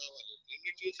 ట్యూన్స్ రావాలి.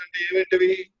 2 ట్యూన్స్ అంటే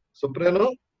ఏమేంటివి? Soprano,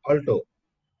 Alto.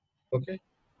 ఓకే,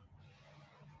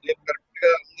 నేను కరెక్ట్ గా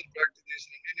అందరూ ప్రాక్టీస్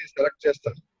చేసినండి నేను సెలెక్ట్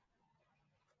చేస్తాను.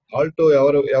 ఆల్టో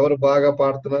ఎవరు బాగా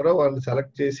పాడుతున్నారో వాళ్ళని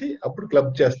సెలెక్ట్ చేసి అప్పుడు క్లబ్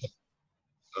చేస్తాను.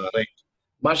 రైట్.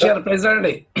 మాస్టర్ ప్రైజ్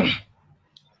అండి.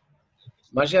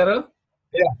 Master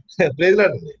praise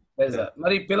లాండి.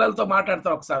 మరి పిల్లలతో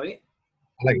మాట్లాడతాం ఒకసారి.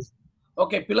 అలాగే.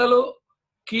 ఓకే, పిల్లలు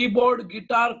కీబోర్డ్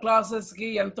గిటార్ క్లాసెస్ కి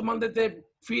ఎంతమంది అయితే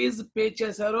ఫీజు పే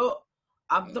చేశారో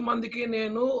అంతమందికి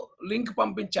నేను లింక్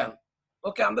పంపించాను.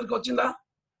 ఓకే, అందరికి వచ్చిందా?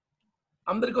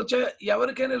 అందరికి వచ్చే.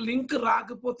 ఎవరికైనా లింక్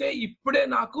రాకపోతే ఇప్పుడే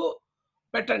నాకు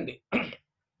పెట్టండి.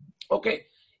 ఓకే,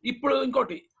 ఇప్పుడు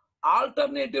ఇంకోటి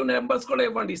ఆల్టర్నేటివ్ నెంబర్స్ కూడా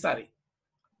ఇవ్వండి ఈసారి.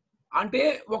 అంటే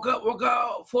ఒక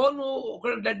ఫోన్ ఒక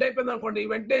డెడ్ అయిపోయింది అనుకోండి,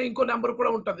 వెంటనే ఇంకో నెంబర్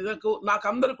కూడా ఉంటుంది. నాకు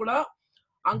అందరు కూడా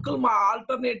అంకుల్ మా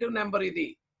ఆల్టర్నేటివ్ నెంబర్ ఇది,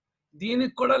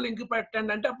 దీనికి కూడా లింక్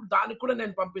పెట్టండి అంటే అప్పుడు దానికి కూడా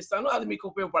నేను పంపిస్తాను, అది మీకు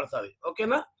ఉపయోగపడుతుంది.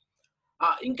 ఓకేనా?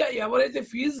 ఇంకా ఎవరైతే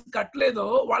ఫీజు కట్టలేదో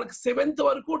వాళ్ళకి 7th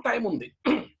వరకు టైం ఉంది.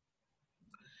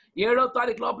 7వ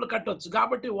తారీఖు లోపల కట్టొచ్చు.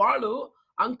 కాబట్టి వాళ్ళు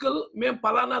అంకుల్ మేము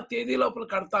పలానా తేదీ లోపల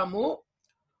కడతాము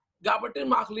కాబట్టి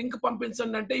మాకు లింక్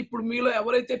పంపించండి అంటే, ఇప్పుడు మీలో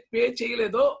ఎవరైతే పే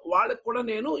చేయలేదో వాళ్ళకి కూడా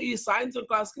నేను ఈ సాయంత్రం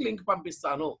క్లాస్కి లింక్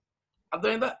పంపిస్తాను.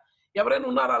 అర్థమైందా? ఎవరైనా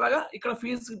ఉన్నారా అలాగా ఇక్కడ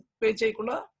ఫీజు పే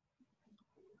చేయకుండా?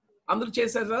 అందరూ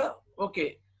చేశారా? ఓకే.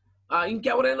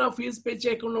 ఇంకెవరైనా ఫీజు పే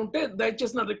చేయకుండా ఉంటే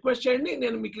దయచేసి నా రిక్వెస్ట్ చేయండి,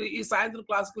 నేను మీకు ఈ సాయంత్రం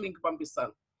క్లాస్కి లింక్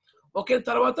పంపిస్తాను. ఓకే.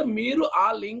 తర్వాత మీరు ఆ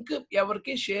లింక్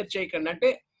ఎవరికి షేర్ చేయకండి,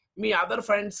 అంటే మీ అదర్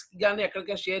ఫ్రెండ్స్ కానీ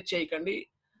ఎక్కడికైనా షేర్ చేయకండి.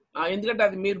 ఎందుకంటే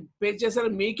అది మీరు పే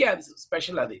చేశారు, మీకే అది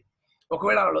స్పెషల్. అది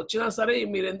ఒకవేళ వాళ్ళు వచ్చినా సరే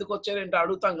మీరు ఎందుకు వచ్చారంటే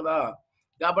అడుగుతాం కదా,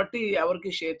 కాబట్టి ఎవరికి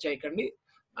షేర్ చేయకండి.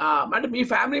 అంటే మీ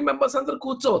ఫ్యామిలీ మెంబర్స్ అందరూ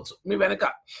కూర్చోవచ్చు మీ వెనక,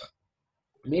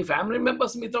 మీ ఫ్యామిలీ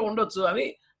మెంబర్స్ మీతో ఉండొచ్చు అని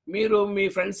మీరు మీ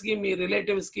ఫ్రెండ్స్కి మీ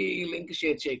రిలేటివ్స్కి ఈ లింక్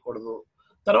షేర్ చేయకూడదు.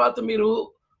 తర్వాత మీరు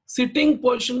సిట్టింగ్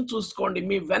పొజిషన్ చూసుకోండి,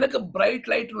 మీ వెనక బ్రైట్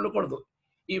లైట్ ఉండకూడదు.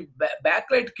 ఈ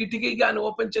బ్యాక్ లైట్ కిటికీ కానీ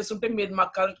ఓపెన్ చేస్తుంటే మీరు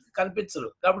మాకు కనిపించరు,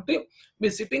 కాబట్టి మీ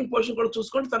సిట్టింగ్ పొజిషన్ కూడా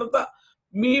చూసుకోండి. తర్వాత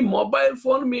మీ మొబైల్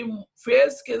ఫోన్ మీ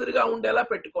ఫేస్కి ఎదురుగా ఉండేలా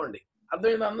పెట్టుకోండి.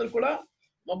 అర్థమైంది? అందరూ కూడా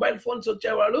మొబైల్ ఫోన్స్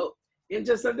వచ్చేవాళ్ళు ఏం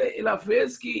చేస్తారంటే ఇలా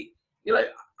ఫేస్కి ఇలా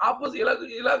ఆపోజిట్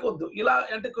ఇలా వద్దు, ఇలా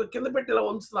అంటే కింద పెట్టి ఇలా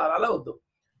ఉంచుతున్నారు, అలా వద్దు.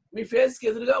 మీ ఫేస్కి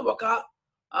ఎదురుగా ఒక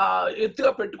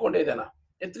ఎత్తుగా పెట్టుకోండి, ఏదైనా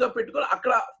ఎత్తుగా పెట్టుకొని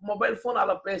అక్కడ మొబైల్ ఫోన్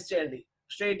అలా ప్లేస్ చేయండి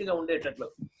స్ట్రైట్గా ఉండేటట్లు.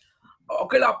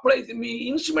 ఒకవేళ అప్పుడైతే మీ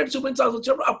ఇన్స్ట్రుమెంట్ చూపించాల్సి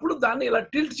వచ్చినప్పుడు అప్పుడు దాన్ని ఇలా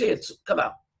టిల్ట్ చేయొచ్చు కదా,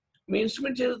 మీ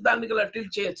ఇన్స్ట్రుమెంట్ దానికి ఇలా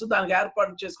టిల్ట్ చేయొచ్చు. దానికి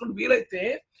ఏర్పాటు చేసుకుని వీలైతే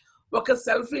ఒక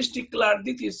సెల్ఫీ స్టిక్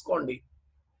లాంటిది తీసుకోండి,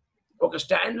 ఒక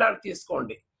స్టాండ్ లాంటి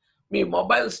తీసుకోండి, మీ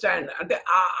మొబైల్ స్టాండ్, అంటే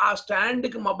ఆ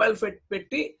స్టాండ్కి మొబైల్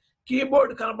పెట్టి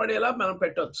కీబోర్డ్ కనపడేలా మనం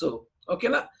పెట్టవచ్చు.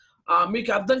 ఓకేనా? మీకు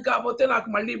అర్థం కాకపోతే నాకు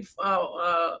మళ్ళీ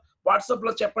వాట్సాప్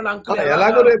లో చెప్పండి అంకుల్.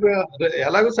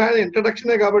 ఎలాగో సార్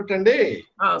ఇంట్రడక్షన్ కాబట్టి అండి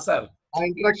సార్, ఆ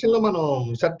ఇంట్రడక్షన్ లో మనం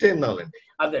సెర్చ్ చేద్దామండి.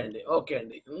 అదే అండి. ఓకే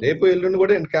అండి. రేపు ఎల్లుండి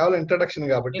కూడా కేవలం ఇంట్రడక్షన్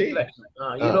కాబట్టి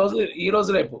ఈ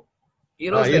రోజు రేపు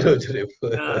రేపు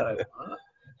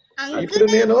ఇప్పుడు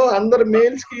నేను అందరు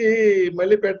మెయిల్స్ కి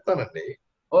మళ్ళీ పెడతానండి.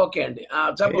 ఓకే అండి.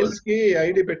 మెయిల్స్ కి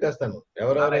ఐడి పెట్టేస్తాను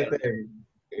ఎవరెవరైతే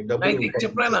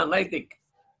చెప్పలేనా నైతిక్.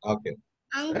 ఓకే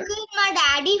అంకుల్ మా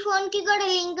డాడీ ఫోన్ కి కూడా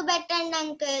లింక్ పెట్టండి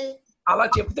అంకుల్. అలా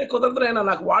చెప్తే కుదరదురైనా,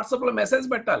 నాకు వాట్సాప్ లో మెసేజ్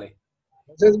పెట్టాలి.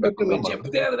 మీరు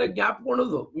చెప్తే అది జ్ఞాపకం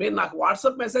ఉండదు. మీరు నాకు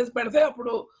వాట్సాప్ మెసేజ్ పెడితే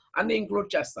అప్పుడు అన్ని ఇంక్లూడ్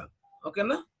చేస్తాను.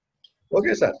 ఓకేనా?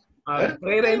 Okay sir.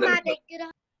 ప్రేయర్ అయిందా?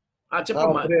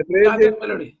 చెప్పమ్మా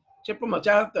మెలోడీ, చెప్పమ్మా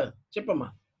జాగ్రత్త చెప్పమ్మా.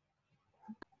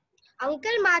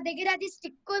 అంకుల్ మా దగ్గర అది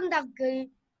స్టిక్ ఉంది అంకుల్,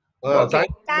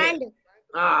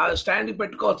 స్టాండ్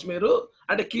పెట్టుకోవచ్చు మీరు,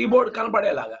 అంటే కీబోర్డ్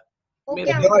కనపడేలాగా.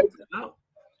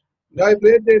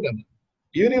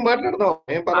 ఈవినింగ్ మాట్లాడదాం,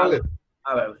 ఏం పర్వాలేదు.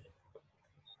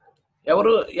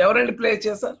 ఎవరండి ప్లే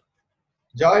చేశారు?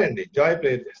 జాయ్ అండి, జాయ్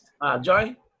ప్లే చేస్తా. జాయ్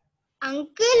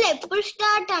అంకుల్ ఎప్పుడు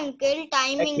start uncle?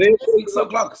 Timing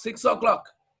 6 o'clock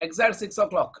exact 6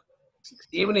 o'clock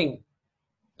evening.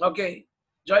 Okay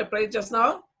Joy ప్రే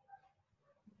చేస్తున్నావా?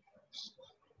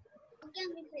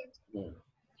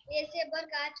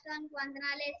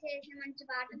 వందనాలు వేసి మంచి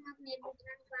పాట మాకు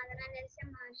నేర్పించడానికి వందనాలు వేసి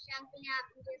మా ఆశంకుల్ని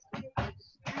జ్ఞాపకం చేసుకుని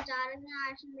చాలా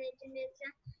ఆశం తెచ్చింది.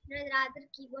 రాత్రి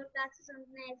కీబోర్డ్ క్లాసెస్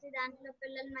ఉంటున్నాయి, దాంట్లో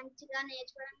పిల్లలు మంచిగా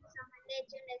నేర్చుకోవడానికి సంబంధం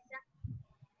తెచ్చండి.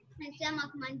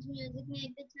 మాకు మంచి మ్యూజిక్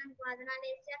నేర్పించడానికి వదనాలు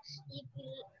వేసా. ఈ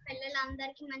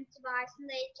పిల్లలందరికీ మంచి వాయిస్ని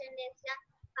దయచండి వేసా.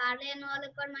 పాడలేని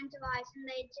వాళ్ళకి కూడా మంచి వాయిస్ని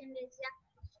దయచండి వేసా.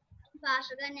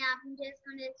 భాషగా జ్ఞాపకం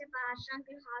చేసుకుని వేసా.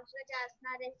 భాషకి హాస్గా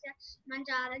చేస్తున్నారు వేసా.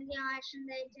 మంచి ఆరోగ్య ఆశం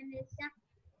దయచండి వేసా.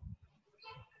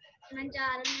 మంచి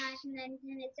ఆరోగ్య ఆశం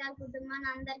దయచండి వేసా. కుటుంబాన్ని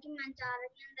అందరికీ మంచి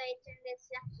ఆరోగ్యం దయచండి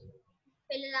వేసా.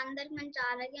 పిల్లలందరికీ మంచి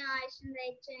ఆరోగ్య ఆశం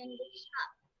దయచేయండి.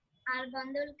 వాళ్ళ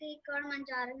బంధువులకి కూడా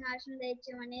మంచి ఆరోగ్య ఆశం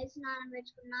దయచేయమని స్నానం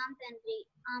పెట్టుకున్నాం తండ్రి.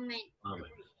 ఆమేన్.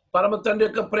 పరమ తండ్రి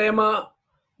యొక్క ప్రేమ,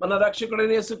 మన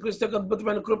రక్షకుడైన యేసుక్రీస్తు యొక్క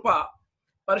అద్భుతమైన కృప,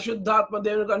 పరిశుద్ధాత్మ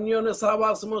దేవునికి అన్యోన్య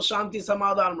సహవాసము, శాంతి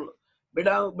సమాధానములు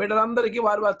బిడ్డలందరికీ,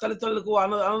 వారి వారి తల్లిదండ్రులకు,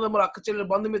 అన్నదమ్ములు, అక్క చెల్లెలు,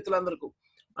 బంధుమిత్రులందరికీ,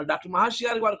 డాక్టర్ మహర్షి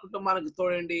గారికి, వారి కుటుంబానికి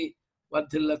తోడండి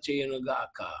వర్ధిల్ల చేయను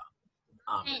గాక.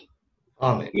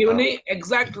 ఈవినింగ్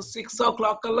ఎగ్జాక్ట్ 6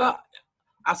 o'clock కల్లా,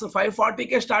 అసలు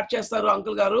 5:40కే స్టార్ట్ చేస్తారు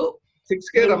అంకుల్ గారు.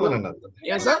 6కే రమ్మనండి.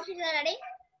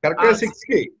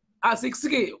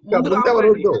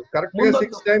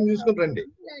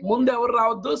 ముందు ఎవరు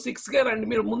రావద్దు, 6కే రండి.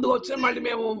 మీరు ముందుకు వచ్చిన మళ్ళీ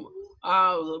మేము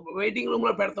వెయిటింగ్ రూమ్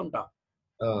లో పెడుతుంటాం.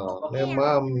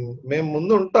 మేము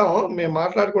ముందు ఉంటాం, మేము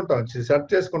మాట్లాడుకుంటాం,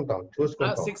 సెట్ చేసుకుంటాం,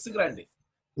 చూసుకుంటాం. 6కి రండి.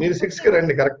 మీరు 6కి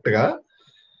రండి కరెక్ట్ గా.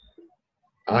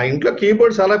 ఆ ఇంట్లో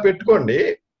కీబోర్డ్స్ అలా పెట్టుకోండి,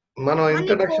 మనం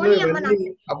ఇంట్రడక్షన్ ఇవన్నీ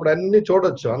అప్పుడు అన్ని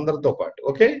చూడొచ్చు అందరితో పాటు.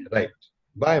 Okay right.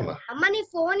 బాయ్ అమ్మా.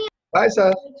 Bye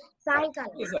sir.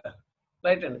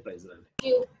 రైట్ అండి. ప్రైజ్ రండి.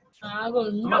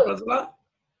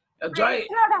 Joy Praise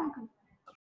the Lord, uncle.